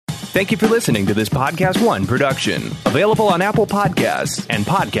Thank you for listening to this Podcast One production, available on Apple Podcasts and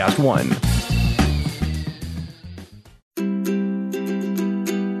Podcast One.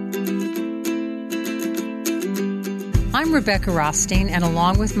 I'm Rebecca Rothstein, and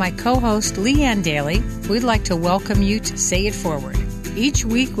along with my co-host Leanne Daly, we'd like to welcome you to Say It Forward. Each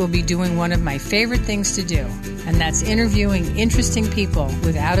week we'll be doing one of my favorite things to do, and that's interviewing interesting people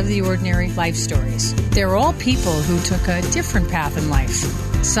with out-of-the-ordinary life stories. They're all people who took a different path in life.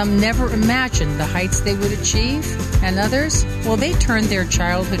 Some never imagined the heights they would achieve, and others, well, they turned their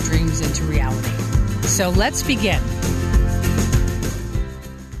childhood dreams into reality. So let's begin.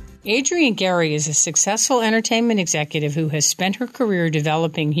 Adrienne Gary is a successful entertainment executive who has spent her career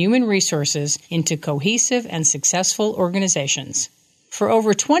developing human resources into cohesive and successful organizations. For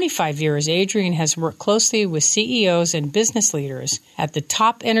over 25 years, Adrienne has worked closely with CEOs and business leaders at the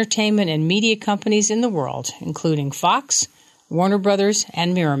top entertainment and media companies in the world, including Fox, Warner Brothers,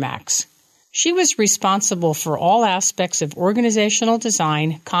 and Miramax. She was responsible for all aspects of organizational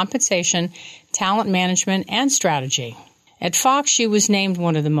design, compensation, talent management, and strategy. At Fox, she was named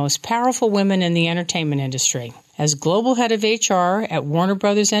one of the most powerful women in the entertainment industry. As global head of HR at Warner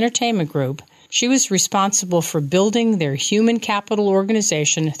Brothers Entertainment Group, she was responsible for building their human capital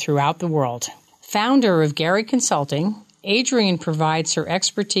organization throughout the world. Founder of Gary Consulting, Adrienne provides her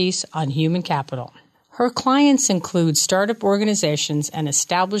expertise on human capital. Her clients include startup organizations and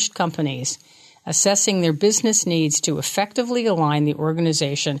established companies, assessing their business needs to effectively align the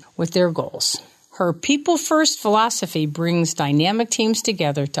organization with their goals. Her people-first philosophy brings dynamic teams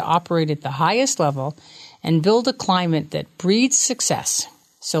together to operate at the highest level and build a climate that breeds success.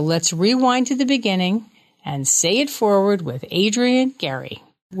 So let's rewind to the beginning and say it forward with Adrienne Gary.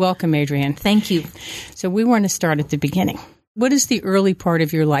 Welcome, Adrienne. Thank you. So we want to start at the beginning. What does the early part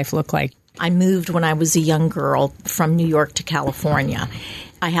of your life look like? I moved when I was a young girl from New York to California.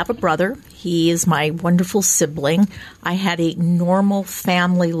 I have a brother. He is my wonderful sibling. I had a normal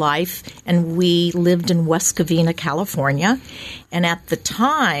family life, and we lived in West Covina, California. And at the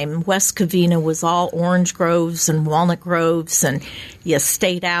time, West Covina was all orange groves and walnut groves, and you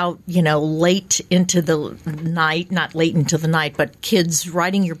stayed out, late into the night, not late into the night, but kids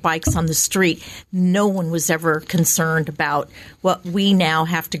riding your bikes on the street. No one was ever concerned about what we now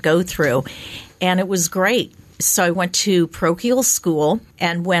have to go through. And it was great. So I went to parochial school,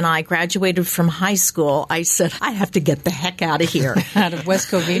 and when I graduated from high school, I said, I have to get the heck out of here. Out of West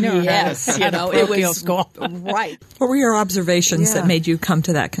Covina? Yes. Out of parochial school. Right. What were your observations that made you come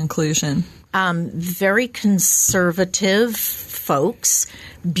to that conclusion? Very conservative folks,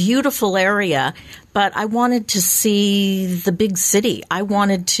 beautiful area, but I wanted to see the big city. I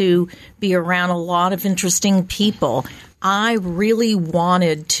wanted to be around a lot of interesting people. I really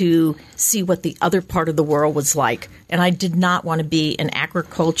wanted to see what the other part of the world was like, and I did not want to be in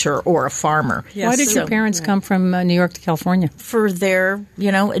agriculture or a farmer. Yes. Why did your parents come from New York to California? For their,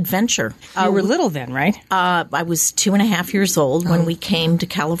 adventure. You were little then, right? I was 2.5 years old when we came to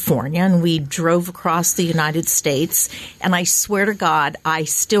California, and we drove across the United States. And I swear to God, I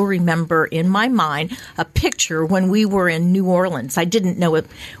still remember in my mind a picture when we were in New Orleans. I didn't know it.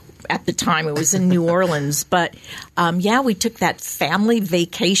 At the time, it was in New Orleans. But, we took that family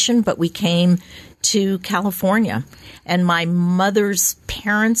vacation, but we came to California. And my mother's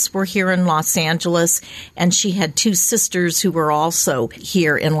parents were here in Los Angeles, and she had 2 sisters who were also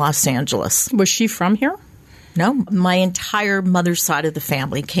here in Los Angeles. Was she from here? No. My entire mother's side of the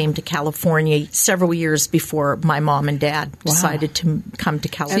family came to California several years before my mom and dad decided to come to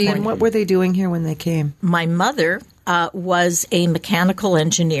California. And what were they doing here when they came? My mother was a mechanical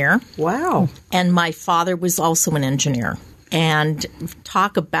engineer. Wow. And my father was also an engineer. And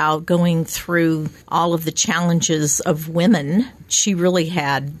talk about going through all of the challenges of women. She really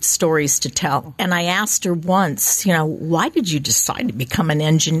had stories to tell. And I asked her once, why did you decide to become an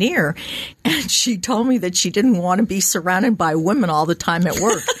engineer? And she told me that she didn't want to be surrounded by women all the time at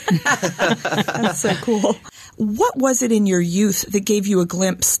work. That's so cool. What was it in your youth that gave you a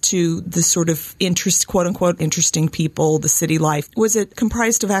glimpse to the sort of quote unquote, interesting people, the city life? Was it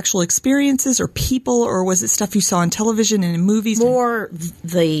comprised of actual experiences or people, or was it stuff you saw on television and in movies? More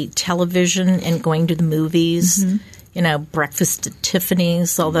the television and going to the movies. Mm-hmm. Breakfast at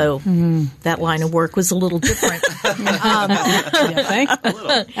Tiffany's, although that line of work was a little different.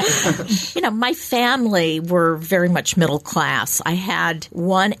 My family were very much middle class. I had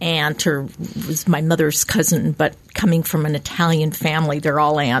one aunt, or was my mother's cousin, but coming from an Italian family, they're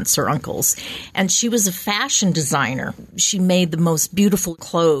all aunts or uncles. And she was a fashion designer. She made the most beautiful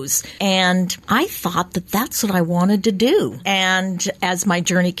clothes. And I thought that that's what I wanted to do. And as my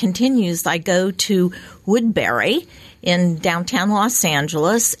journey continues, I go to Woodbury, in downtown Los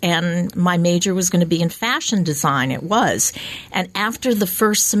Angeles, and my major was going to be in fashion design. It was. And after the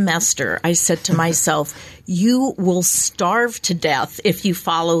first semester, I said to myself, you will starve to death if you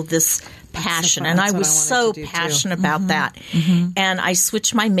follow this passion. And I was so passionate about that. And I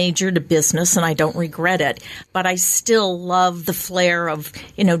switched my major to business, and I don't regret it. But I still love the flair of,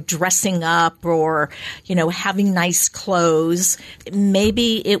 dressing up or, having nice clothes.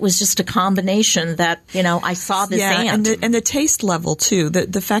 Maybe it was just a combination that, I saw this aunt. And the taste level, too.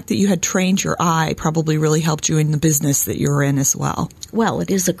 The fact that you had trained your eye probably really helped you in the business that you were in as well. Well,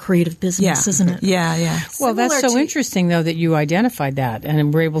 it is a creative business, isn't it? Yeah. Well, that's so interesting, though, that you identified that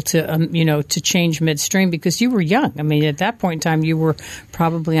and were able to, to change midstream because you were young. I mean, at that point in time, you were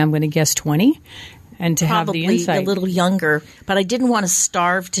probably, I'm going to guess, 20. And to probably have the insight. A little younger, but I didn't want to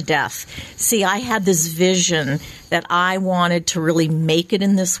starve to death. See, I had this vision that I wanted to really make it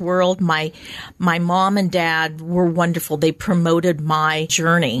in this world. My mom and dad were wonderful. They promoted my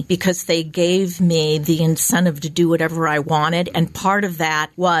journey because they gave me the incentive to do whatever I wanted. And part of that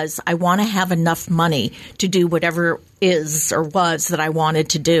was I want to have enough money to do whatever is or was that I wanted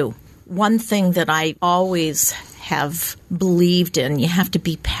to do. One thing that I always have believed in, you have to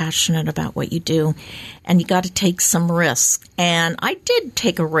be passionate about what you do, and you got to take some risks. And I did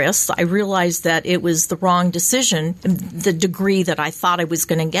take a risk. I realized that it was the wrong decision, the degree that I thought I was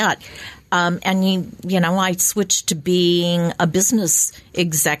going to get. And I switched to being a business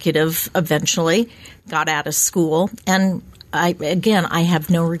executive eventually, got out of school, and I have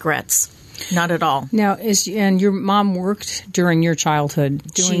no regrets. Not at all. Now, and your mom worked during your childhood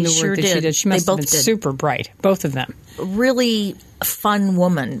doing the work that she did. She must have been super bright, both of them. Really fun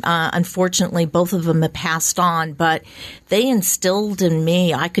woman. Unfortunately, both of them have passed on, but they instilled in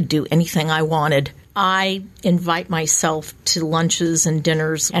me I could do anything I wanted. I invite myself to lunches and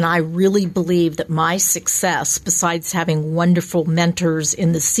dinners, and I really believe that my success, besides having wonderful mentors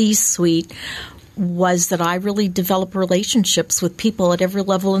in the C-suite, was that I really developed relationships with people at every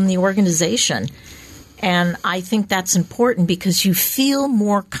level in the organization. And I think that's important because you feel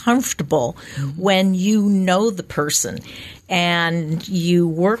more comfortable when you know the person and you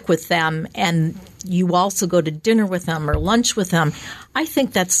work with them and you also go to dinner with them or lunch with them. I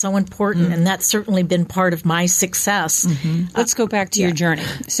think that's so important, and that's certainly been part of my success. Let's go back to your journey.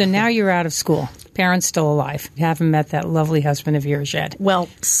 So now you're out of school. Parents still alive. You haven't met that lovely husband of yours yet. Well,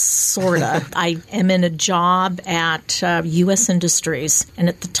 sort of. I am in a job at U.S. Industries, and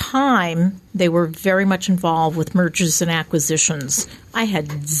at the time, they were very much involved with mergers and acquisitions. I had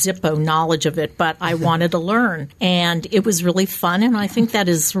zippo knowledge of it, but I wanted to learn, and it was really fun, and I think that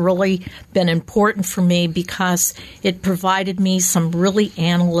has really been important for me because it provided me some really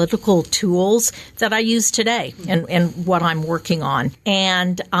analytical tools that I use today and what I'm working on.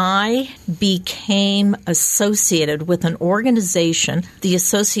 And I became associated with an organization, the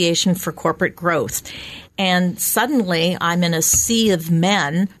Association for Corporate Growth. And suddenly I'm in a sea of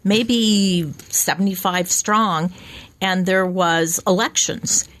men, maybe 75 strong, and there was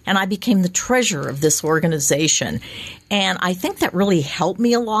elections. And I became the treasurer of this organization. And I think that really helped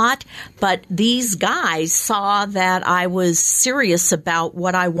me a lot. But these guys saw that I was serious about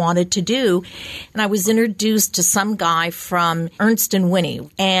what I wanted to do. And I was introduced to some guy from Ernst & Whinney.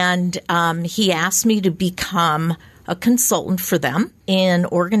 And he asked me to become a consultant for them in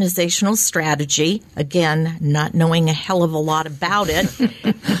organizational strategy. Again, not knowing a hell of a lot about it.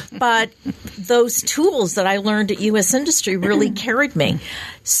 But those tools that I learned at U.S. Industry really carried me.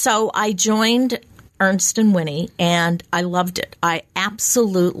 So I joined Ernst & Whinney, and I loved it. I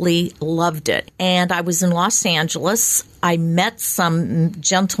absolutely loved it. And I was in Los Angeles. I met some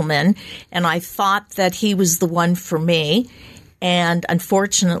gentleman, and I thought that he was the one for me. And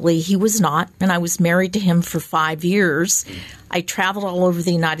unfortunately, he was not, and I was married to him for 5 years. I traveled all over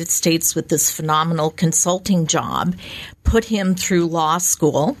the United States with this phenomenal consulting job, put him through law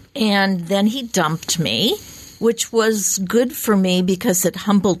school, and then he dumped me, which was good for me because it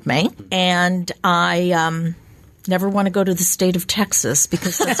humbled me. And I never want to go to the state of Texas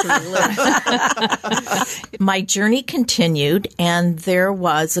because that's where I live. My journey continued, and there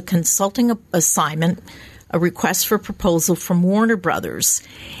was a consulting assignment, a request for proposal from Warner Brothers.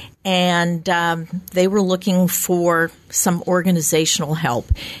 And they were looking for some organizational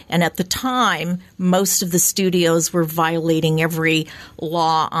help. And at the time, most of the studios were violating every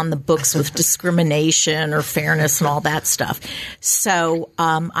law on the books with discrimination or fairness and all that stuff. So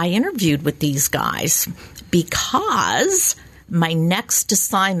I interviewed with these guys because my next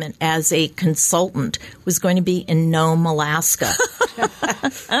assignment as a consultant was going to be in Nome, Alaska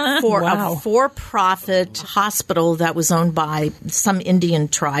for a for-profit hospital that was owned by some Indian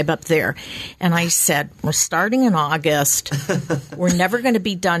tribe up there. And I said, we're starting in August. We're never going to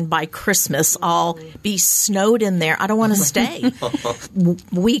be done by Christmas. I'll be snowed in there. I don't want to stay.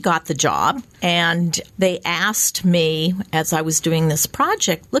 We got the job, and they asked me as I was doing this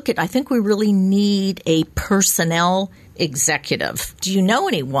project, look, I think we really need a personnel executive. Do you know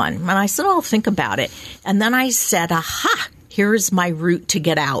anyone? And I said, I'll think about it. And then I said, aha, here's my route to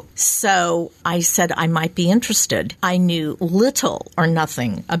get out. So I said I might be interested. I knew little or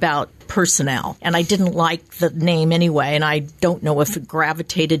nothing about personnel, and I didn't like the name anyway, and I don't know if it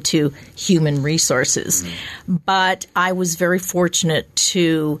gravitated to human resources. But I was very fortunate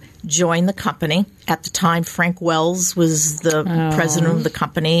to join the company. At the time, Frank Wells was the president of the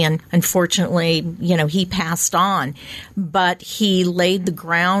company, and unfortunately, he passed on. But he laid the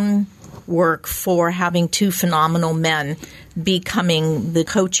groundwork for having two phenomenal men becoming the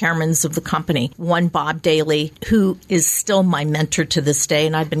co-chairmen of the company. One, Bob Daly, who is still my mentor to this day,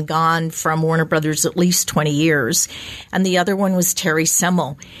 and I've been gone from Warner Brothers at least 20 years. And the other one was Terry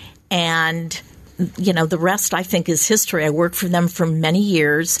Semmel. And the rest, I think, is history. I worked for them for many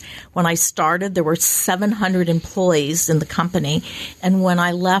years. When I started, there were 700 employees in the company. And when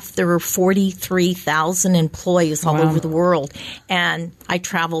I left, there were 43,000 employees all over the world. And I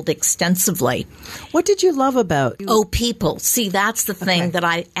traveled extensively. What did you love about? Oh, people. See, that's the thing that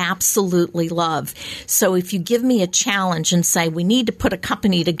I absolutely love. So if you give me a challenge and say, we need to put a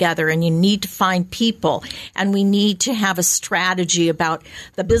company together and you need to find people and we need to have a strategy about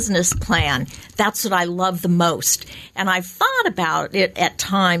the business plan, that's what I love the most. And I've thought about it at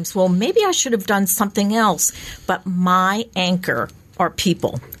times, well, maybe I should have done something else. But my anchor are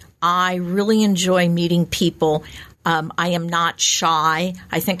people. I really enjoy meeting people. I am not shy.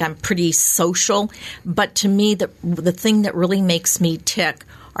 I think I'm pretty social. But to me, the thing that really makes me tick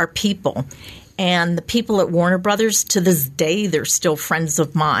are people. And the people at Warner Brothers, to this day, they're still friends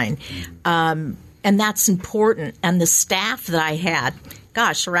of mine. And that's important. And the staff that I had,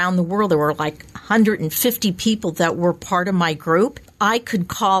 gosh, around the world, there were like 150 people that were part of my group. I could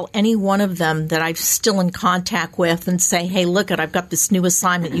call any one of them that I'm still in contact with and say, hey, look, I've got this new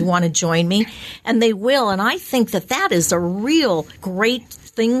assignment. You want to join me? And they will. And I think that is a real great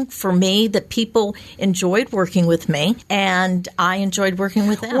thing for me, that people enjoyed working with me and I enjoyed working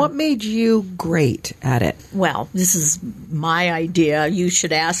with them. What made you great at it? Well, this is my idea. You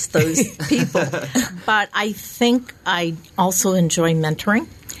should ask those people. But I think I also enjoy mentoring.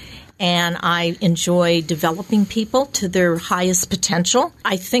 And I enjoy developing people to their highest potential.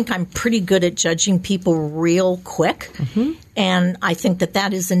 I think I'm pretty good at judging people real quick. Mm-hmm. And I think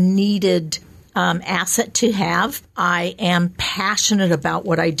that is a needed asset to have. I am passionate about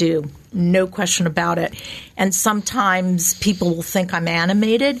what I do. No question about it. And sometimes people will think I'm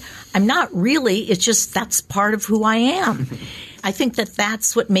animated. I'm not really. It's just that's part of who I am. I think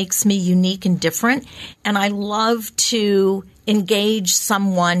that's what makes me unique and different. And I love to engage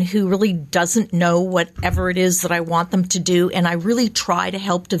someone who really doesn't know whatever it is that I want them to do, and I really try to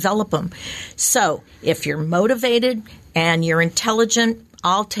help develop them. So if you're motivated and you're intelligent,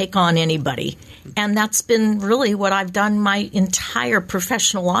 I'll take on anybody. And that's been really what I've done my entire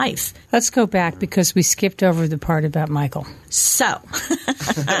professional life. Let's go back because we skipped over the part about Michael. So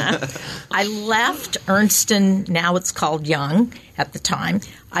I left Ernst & now it's called Young at the time.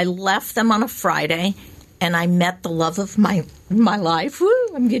 I left them on a Friday, and I met the love of my life. Woo,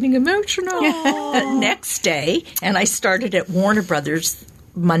 I'm getting emotional. Next day, and I started at Warner Brothers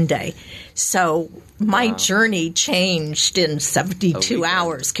Monday. So my journey changed in 72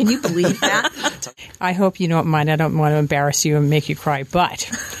 hours. Can you believe that? I hope you don't mind. I don't want to embarrass you and make you cry, but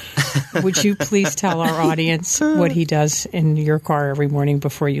would you please tell our audience what he does in your car every morning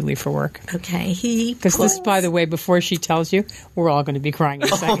before you leave for work? Okay. Because this, by the way, before she tells you, we're all going to be crying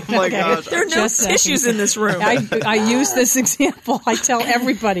in a second. Oh, my gosh. There are no tissues in this room. I use this example. I tell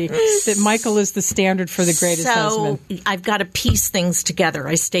everybody that Michael is the standard for the greatest husband. So I've got to piece things together.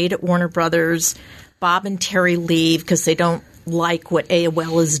 I stayed at Warner Brothers. Bob and Terry leave because they don't like what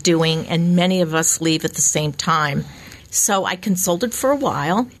AOL is doing, and many of us leave at the same time. So I consulted for a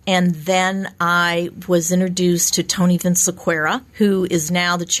while, and then I was introduced to Tony Vinciquerra, who is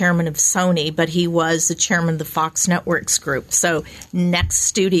now the chairman of Sony, but he was the chairman of the Fox Networks group, so next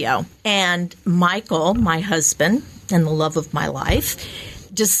studio. And Michael, my husband and the love of my life,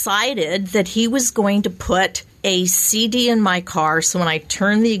 decided that he was going to put a CD in my car, so when I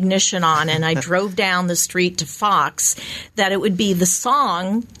turned the ignition on and I drove down the street to Fox, that it would be the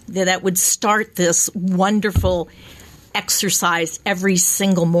song that would start this wonderful exercise every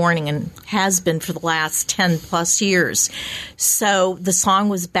single morning and has been for the last 10 plus years. So the song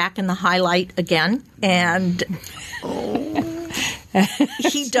was back in the highlight again, and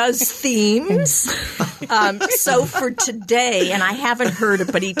he does themes. So for today, and I haven't heard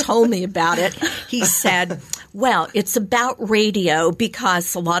it, but he told me about it, he said, well, it's about radio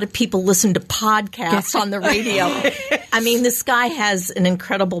because a lot of people listen to podcasts on the radio. I mean, this guy has an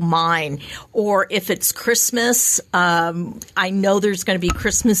incredible mind. Or if it's Christmas, I know there's going to be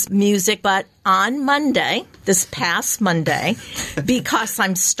Christmas music, but on Monday, this past Monday, because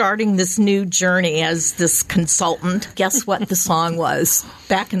I'm starting this new journey as this consultant, guess what the song was?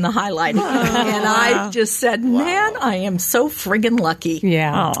 Back in the highlight. And I just said, man, I am so friggin' lucky.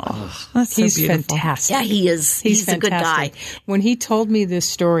 Yeah. That's so He's beautiful. fantastic. Yeah, he is. He's a good guy. When he told me this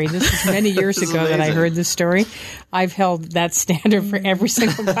story, this was many years ago that I heard this story, I've held that standard for every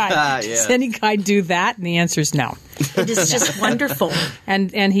single guy. Does any guy do that? And the answer is no. It is just wonderful.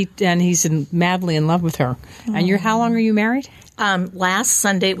 And he's madly in love with her. And how long are you married? Last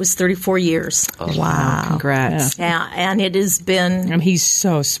Sunday, it was 34 years. Wow. Congrats. Yeah, and it has been... And he's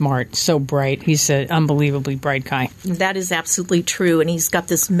so smart, so bright. He's an unbelievably bright guy. That is absolutely true, and he's got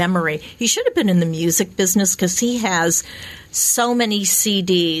this memory. He should have been in the music business because he has so many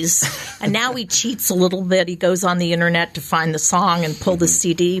CDs, and now he cheats a little bit. He goes on the internet to find the song and pull the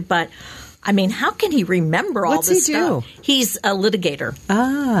CD, but... I mean, how can he remember all this stuff? He's a litigator.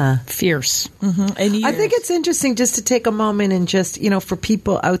 Fierce. Mm-hmm. I think it's interesting just to take a moment and just, for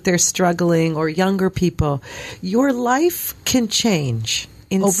people out there struggling or younger people, your life can change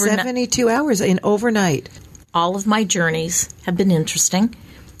in 72 hours, overnight. All of my journeys have been interesting.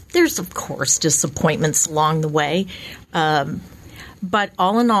 There's, of course, disappointments along the way. But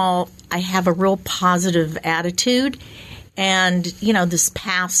all in all, I have a real positive attitude. And, this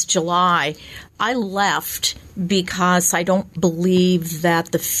past July, I left because I don't believe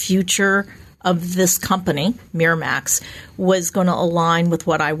that the future of this company, Miramax, was going to align with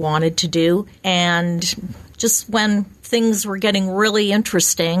what I wanted to do. And just when things were getting really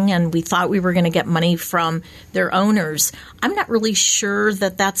interesting and we thought we were going to get money from their owners, I'm not really sure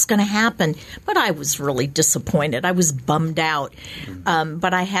that that's going to happen. But I was really disappointed. I was bummed out.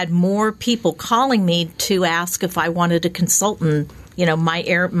 But I had more people calling me to ask if I wanted a consultant,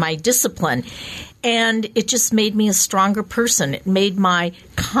 my discipline. And it just made me a stronger person. It made my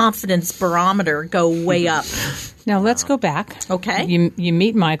confidence barometer go way up. Now, let's go back. Okay. You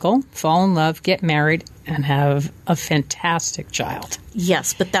meet Michael, fall in love, get married, and have a fantastic child.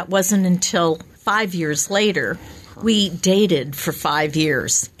 Yes, but that wasn't until 5 years later. We dated for 5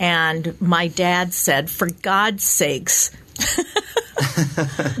 years. And my dad said, for God's sakes,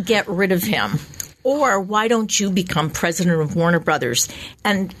 get rid of him. Or why don't you become president of Warner Brothers?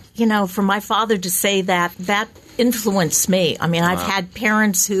 And, for my father to say that influenced me. I mean, I've had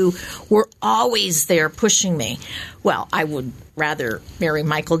parents who were always there pushing me. Well, I would rather marry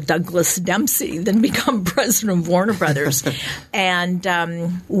Michael Douglas Dempsey than become president of Warner Brothers. And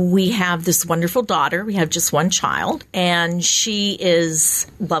we have this wonderful daughter. We have just one child, and she is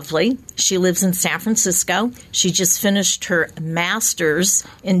lovely. She lives in San Francisco. She just finished her master's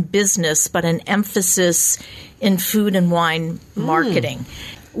in business, but an emphasis in food and wine marketing.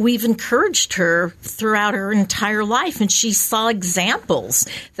 We've encouraged her throughout her entire life, and she saw examples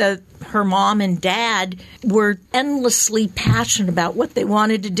that her mom and dad were endlessly passionate about what they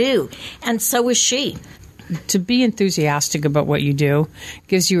wanted to do, and so was she. To be enthusiastic about what you do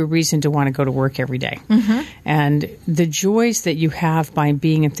gives you a reason to want to go to work every day. Mm-hmm. And the joys that you have by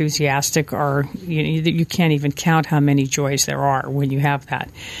being enthusiastic are, you can't even count how many joys there are when you have that.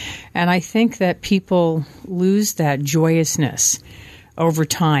 And I think that people lose that joyousness over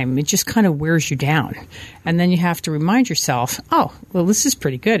time. It just kind of wears you down. And then you have to remind yourself, oh, well, this is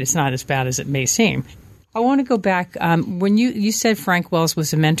pretty good. It's not as bad as it may seem. I want to go back. When you said Frank Wells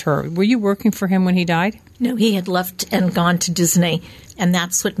was a mentor, were you working for him when he died? No, he had left and gone to Disney. And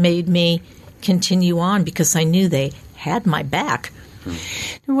that's what made me continue on, because I knew they had my back.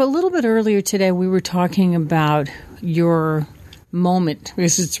 Well, a little bit earlier today, we were talking about your moment,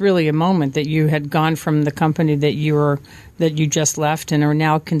 because it's really a moment that you had gone from the company that you just left and are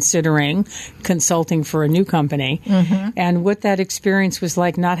now considering consulting for a new company, and what that experience was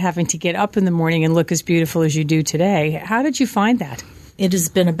like, not having to get up in the morning and look as beautiful as you do today. How did you find that? It has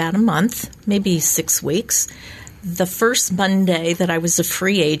been about a month, maybe 6 weeks. The first Monday that I was a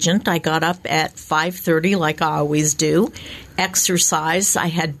free agent, I got up at 5:30 like I always do, exercised. I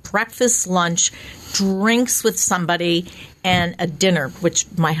had breakfast, lunch, drinks with somebody, and a dinner, which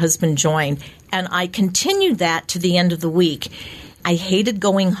my husband joined. And I continued that to the end of the week. I hated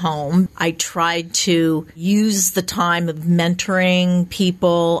going home. I tried to use the time of mentoring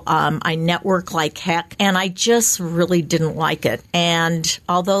people. I network like heck, and I just really didn't like it. And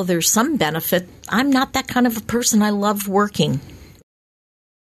although there's some benefit, I'm not that kind of a person. I love working.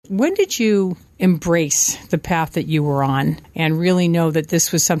 When did you embrace the path that you were on and really know that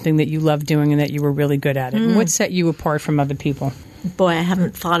this was something that you loved doing and that you were really good at it? And what set you apart from other people? Boy, I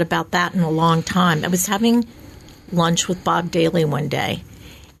haven't thought about that in a long time. I was having lunch with Bob Daly one day,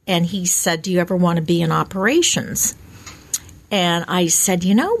 and he said, "Do you ever want to be in operations?" And I said,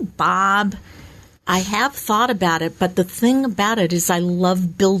 Bob, I have thought about it, but the thing about it is I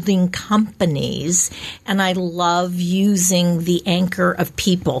love building companies, and I love using the anchor of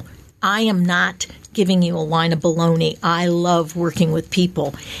people. I am not giving you a line of baloney. I love working with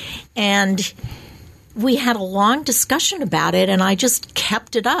people. And we had a long discussion about it, and I just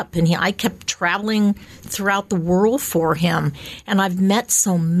kept it up. And I kept traveling throughout the world for him. And I've met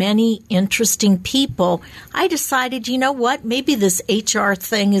so many interesting people. I decided, maybe this HR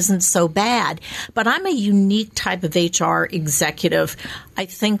thing isn't so bad. But I'm a unique type of HR executive. I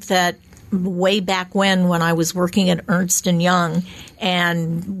think that way back when I was working at Ernst & Young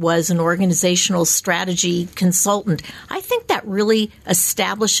and was an organizational strategy consultant, I think that really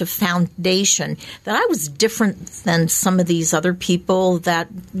established a foundation that I was different than some of these other people that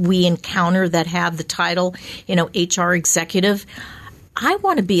we encounter that have the title, HR executive. I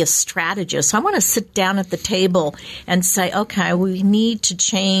want to be a strategist. I want to sit down at the table and say, okay, we need to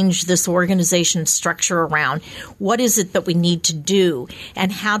change this organization structure around. What is it that we need to do?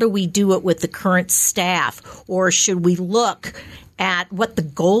 And how do we do it with the current staff? Or should we look at what the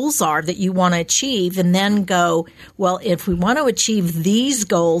goals are that you want to achieve and then go, well, if we want to achieve these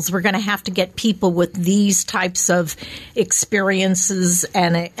goals, we're going to have to get people with these types of experiences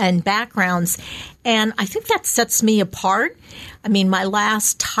and backgrounds. And I think that sets me apart. I mean, my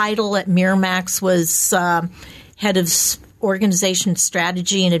last title at Miramax was head of organization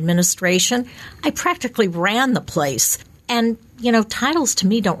strategy and administration. I practically ran the place. And, titles to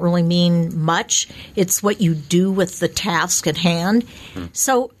me don't really mean much. It's what you do with the task at hand.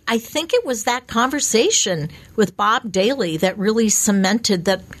 So I think it was that conversation with Bob Daly that really cemented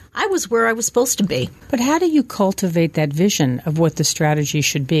that I was where I was supposed to be. But how do you cultivate that vision of what the strategy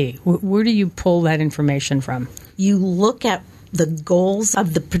should be? Where do you pull that information from? You look at the goals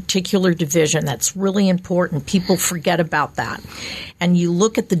of the particular division. That's really important. People forget about that. And you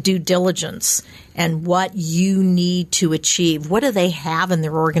look at the due diligence and what you need to achieve. What do they have in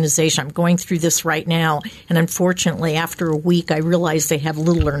their organization? I'm going through this right now, and unfortunately, after a week, I realize they have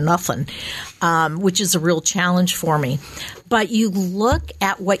little or nothing, which is a real challenge for me. But you look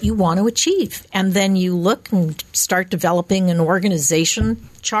at what you want to achieve, and then you look and start developing an organization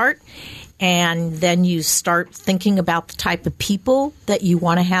chart. And then you start thinking about the type of people that you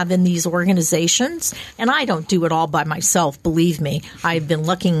want to have in these organizations. And I don't do it all by myself, believe me. I've been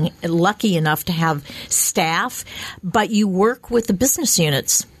lucky enough to have staff, but you work with the business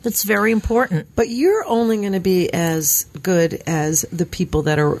units. That's very important. But you're only going to be as good as the people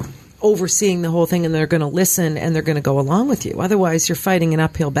that are overseeing the whole thing, and they're going to listen and they're going to go along with you. Otherwise, you're fighting an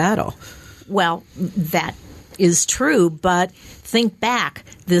uphill battle. Well, that is true, but think back.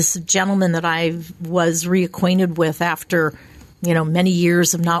 This gentleman that I was reacquainted with after, many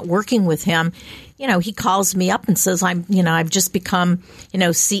years of not working with him, he calls me up and says, I've just become,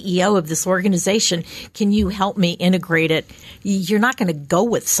 CEO of this organization. Can you help me integrate it? You're not going to go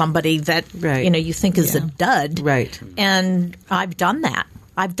with somebody that, you think is a dud. Right. And I've done that.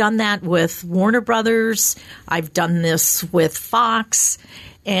 I've done that with Warner Brothers. I've done this with Fox.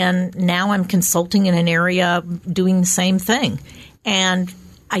 And now I'm consulting in an area doing the same thing. And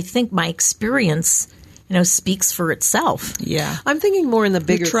I think my experience, speaks for itself. Yeah. I'm thinking more in the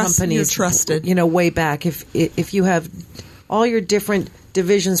bigger companies. You're trusted. Way back. If you have all your different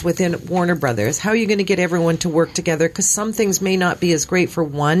divisions within Warner Brothers, how are you going to get everyone to work together? Because some things may not be as great for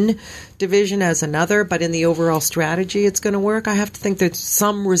one division as another, but in the overall strategy, it's going to work. I have to think there's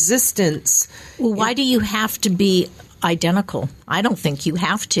some resistance. Well, why do you have to be identical? I don't think you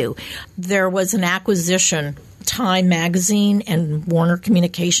have to. There was an acquisition, Time Magazine and Warner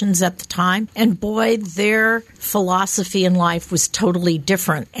Communications at the time, and boy, their philosophy in life was totally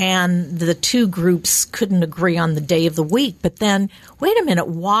different, and the two groups couldn't agree on the day of the week. But then, wait a minute,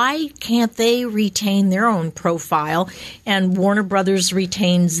 why can't they retain their own profile and Warner Brothers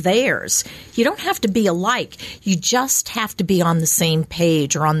retains theirs? You don't have to be alike. You just have to be on the same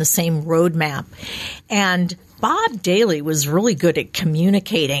page or on the same roadmap. And Bob Daly was really good at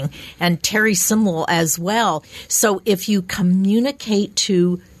communicating, and Terry Simwell as well. So if you communicate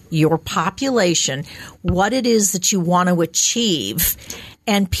to your population, what it is that you want to achieve,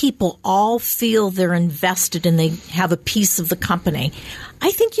 and people all feel they're invested and they have a piece of the company,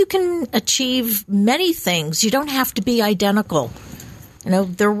 I think you can achieve many things. You don't have to be identical.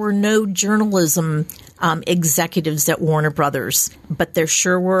 There were no journalism executives at Warner Brothers, but there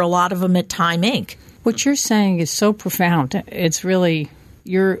sure were a lot of them at Time Inc. What you're saying is so profound. It's really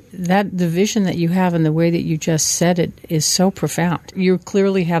the vision that you have and the way that you just said it is so profound. You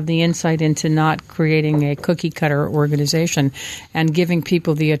clearly have the insight into not creating a cookie-cutter organization and giving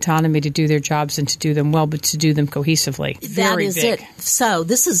people the autonomy to do their jobs and to do them well, but to do them cohesively. That is it. So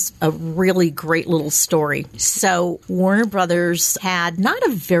this is a really great little story. So Warner Brothers had not a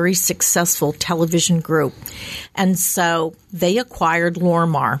very successful television group, and so they acquired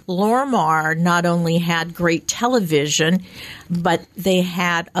Lorimar. Lorimar not only had great television, but they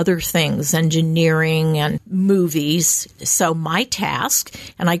had other things, engineering and movies. So my task,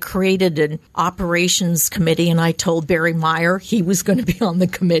 and I created an operations committee, and I told Barry Meyer he was going to be on the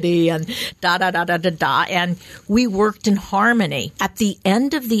committee, and da-da-da-da-da-da. And we worked in harmony. At the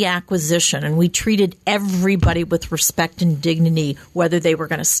end of the acquisition, and we treated everybody with respect and dignity, whether they were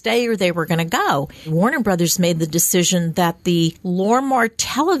going to stay or they were going to go, Warner Brothers made the decision that the Lorimar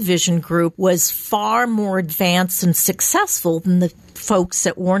Television Group was far more advanced and successful than the folks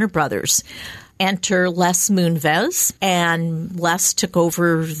at Warner Brothers. Enter Les Moonves, and Les took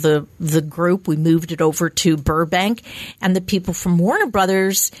over the group. We moved it over to Burbank, and the people from Warner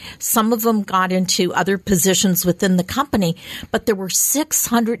Brothers, some of them got into other positions within the company, but there were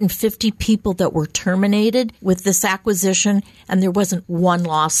 650 people that were terminated with this acquisition, and there wasn't one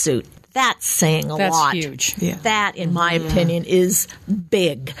lawsuit. That's saying a lot. That's huge. Yeah. That, in my opinion, is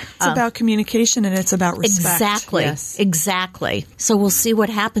big. It's about communication and it's about respect. Exactly. Yes. Exactly. So we'll see what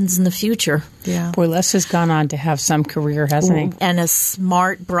happens in the future. Yeah. Boy, Les has gone on to have some career, hasn't he? And a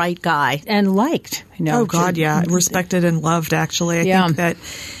smart, bright guy. And liked. Oh, God, yeah. Respected and loved, actually. I think that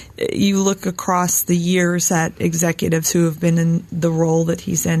you look across the years at executives who have been in the role that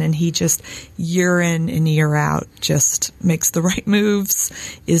he's in, and he just year in and year out just makes the right moves,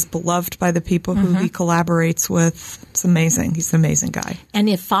 is beloved by the people who he collaborates with. It's amazing. He's an amazing guy. And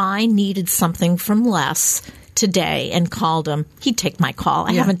if I needed something from Les today and called him, he'd take my call.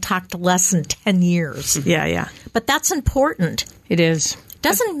 I haven't talked to Les in 10 years. Yeah. But that's important. It is.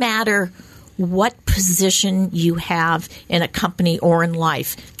 Doesn't matter what position you have in a company or in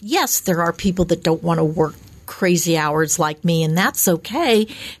life. Yes, there are people that don't want to work crazy hours like me, and that's okay,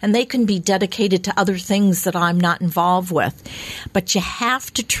 and they can be dedicated to other things that I'm not involved with. But you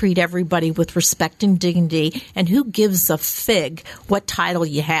have to treat everybody with respect and dignity, and who gives a fig what title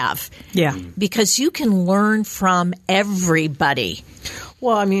you have? Yeah. Because you can learn from everybody.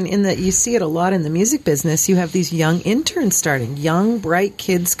 Well, I mean, you see it a lot in the music business. You have these young interns starting, young, bright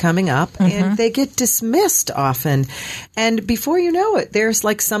kids coming up, and they get dismissed often. And before you know it, there's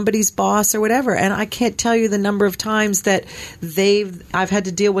like somebody's boss or whatever. And I can't tell you the number of times that I've had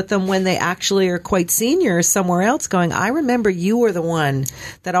to deal with them when they actually are quite senior somewhere else going, I remember you were the one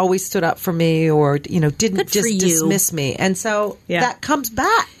that always stood up for me or, didn't just dismiss me. And so that comes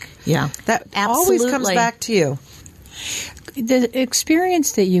back. Yeah. That always comes back to you. The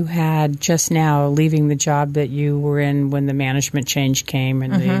experience that you had just now leaving the job that you were in when the management change came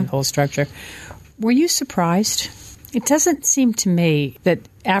and the whole structure, were you surprised? It doesn't seem to me that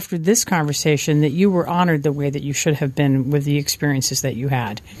after this conversation that you were honored the way that you should have been with the experiences that you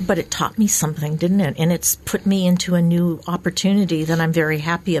had. But it taught me something, didn't it? And it's put me into a new opportunity that I'm very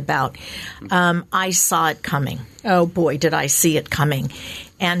happy about. I saw it coming. Oh, boy, did I see it coming.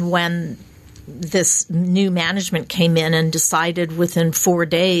 And when this new management came in and decided within 4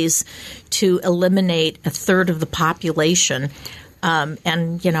 days to eliminate a third of the population.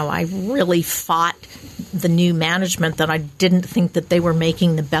 I really fought the new management that I didn't think that they were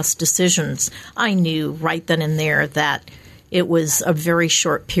making the best decisions. I knew right then and there that it was a very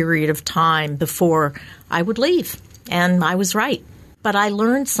short period of time before I would leave. And I was right. But I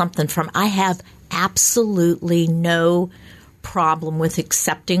learned something I have absolutely no problem with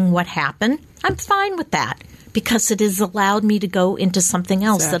accepting what happened. I'm fine with that because it has allowed me to go into something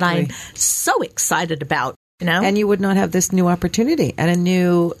else that I'm so excited about. And you would not have this new opportunity and a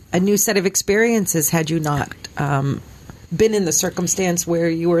new set of experiences had you not been in the circumstance where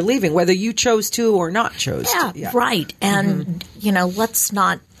you were leaving, whether you chose to or not chose to. Yeah, right. And, let's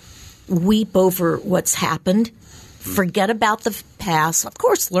not weep over what's happened. Forget about the past. Of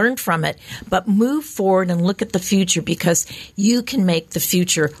course, learn from it, but move forward and look at the future because you can make the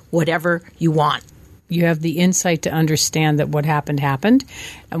future whatever you want. You have the insight to understand that what happened,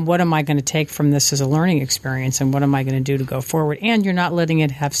 and what am I going to take from this as a learning experience, and what am I going to do to go forward? And you're not letting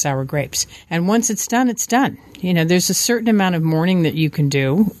it have sour grapes. And once it's done, it's done. There's a certain amount of mourning that you can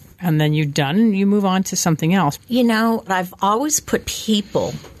do, and then you're done, and you move on to something else. I've always put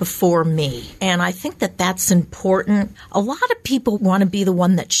people before me, and I think that that's important. A lot of people want to be the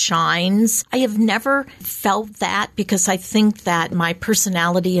one that shines. I have never felt that because I think that my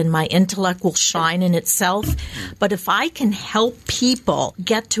personality and my intellect will shine in itself. But if I can help people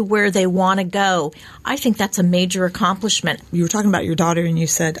get to where they want to go, I think that's a major accomplishment. You were talking about your daughter, and you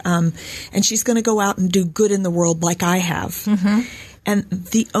said, and she's going to go out and do good in the world like I have. Mm-hmm. And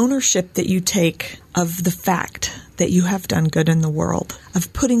the ownership that you take of the fact that you have done good in the world,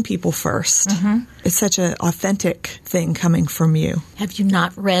 of putting people first, it's such an authentic thing coming from you. Have you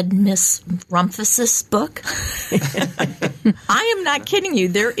not read Miss Rumpus's book? I am not kidding you.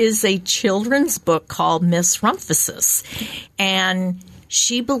 There is a children's book called Miss Rumpus's, and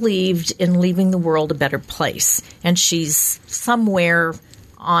she believed in leaving the world a better place. And she's somewhere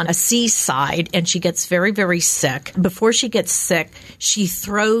on a seaside, and she gets very, very sick. Before she gets sick, she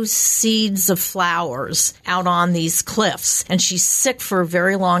throws seeds of flowers out on these cliffs, and she's sick for a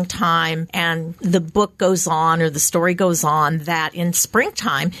very long time. And the book goes on, or the story goes on, that in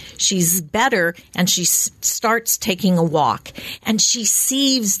springtime, she's better, and she starts taking a walk. And she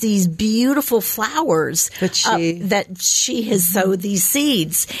sees these beautiful flowers that she has sowed these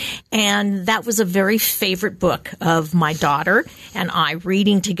seeds. And that was a very favorite book of my daughter and I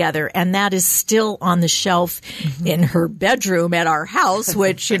reading together, and that is still on the shelf in her bedroom at our house,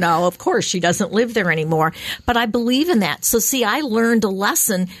 which, of course, she doesn't live there anymore. But I believe in that. So, see, I learned a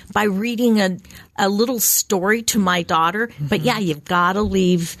lesson by reading a little story to my daughter. But, yeah, you've got to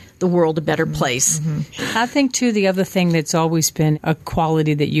leave the world a better place. I think, too, the other thing that's always been a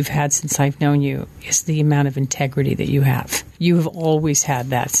quality that you've had since I've known you is the amount of integrity that you have. You have always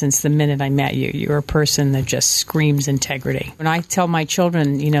had that since the minute I met you. You're a person that just screams integrity. When I tell my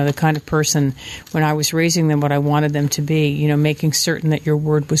children, the kind of person, when I was raising them, what I wanted them to be, making certain that your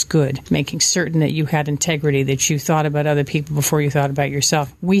word was good, making certain that you had integrity, that you thought about other people before you thought about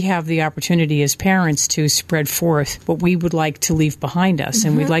yourself. We have the opportunity as parents to spread forth what we would like to leave behind us,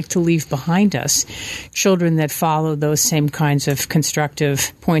 and we'd like to leave behind us children that follow those same kinds of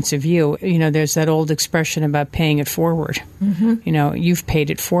constructive points of view. There's that old expression about paying it forward. You've paid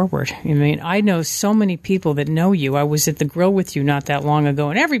it forward. I know so many people that know you. I was at the grill with you not that long ago,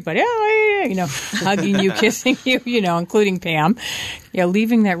 and everybody, hugging you, kissing you, including Pam. Yeah,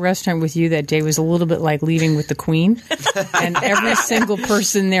 leaving that restaurant with you that day was a little bit like leaving with the Queen. And every single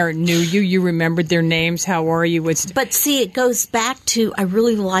person there knew you. You remembered their names. How are you? But see, it goes back to I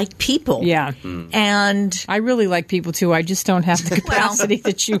really like people. Yeah. And I really like people, too. I just don't have the capacity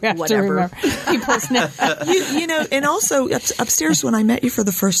that you have to remember people's names. And also upstairs when I met you for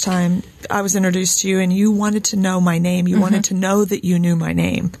the first time, I was introduced to you, and you wanted to know my name. You wanted to know that you knew my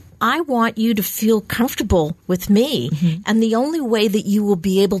name. I want you to feel comfortable with me. And the only way that you will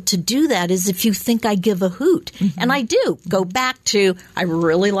be able to do that is if you think I give a hoot. And I do. Go back to, I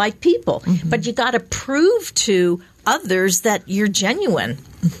really like people. But you got to prove to others that you're genuine.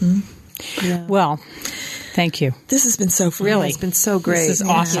 Yeah. Well, thank you. This has been so fun. Really. It's been so great. This is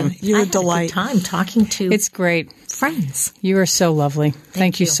awesome. You're a delight. I had a good time talking to It's great. friends. You are so lovely.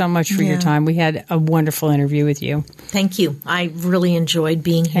 Thank you so much for your time. We had a wonderful interview with you. Thank you. I really enjoyed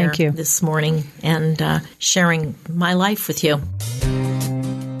being here Thank you. this morning and sharing my life with you.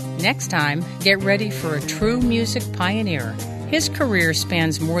 Next time, get ready for a true music pioneer. His career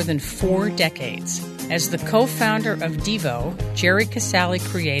spans more than 4 decades. As the co-founder of Devo, Jerry Casale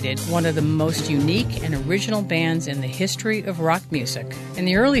created one of the most unique and original bands in the history of rock music. In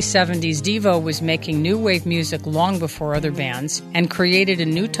the early 70s, Devo was making new wave music long before other bands and created a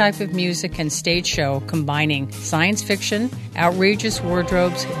new type of music and stage show combining science fiction, outrageous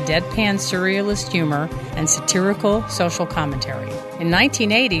wardrobes, deadpan surrealist humor, and satirical social commentary. In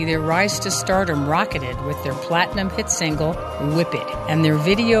 1980, their rise to stardom rocketed with their platinum hit single, Whip It, and their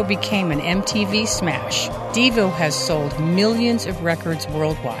video became an MTV smash. Devo has sold millions of records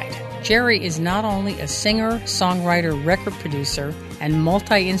worldwide. Jerry is not only a singer, songwriter, record producer, and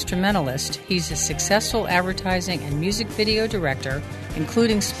multi-instrumentalist, he's a successful advertising and music video director,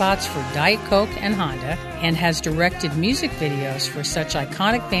 including spots for Diet Coke and Honda, and has directed music videos for such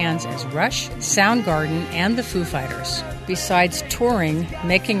iconic bands as Rush, Soundgarden, and the Foo Fighters. Besides touring,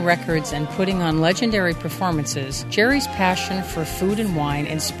 making records, and putting on legendary performances, Jerry's passion for food and wine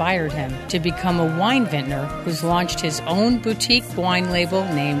inspired him to become a wine vintner who's launched his own boutique wine label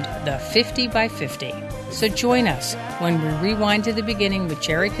named The 50 by 50. So join us when we rewind to the beginning with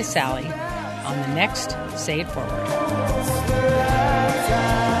Jerry Casale on the next Say It Forward.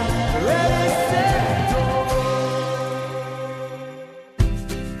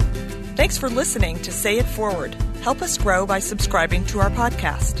 Thanks for listening to Say It Forward. Help us grow by subscribing to our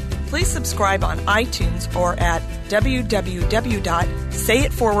podcast. Please subscribe on iTunes or at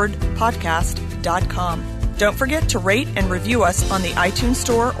www.sayitforwardpodcast.com. Don't forget to rate and review us on the iTunes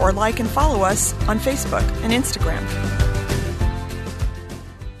Store or like and follow us on Facebook and Instagram.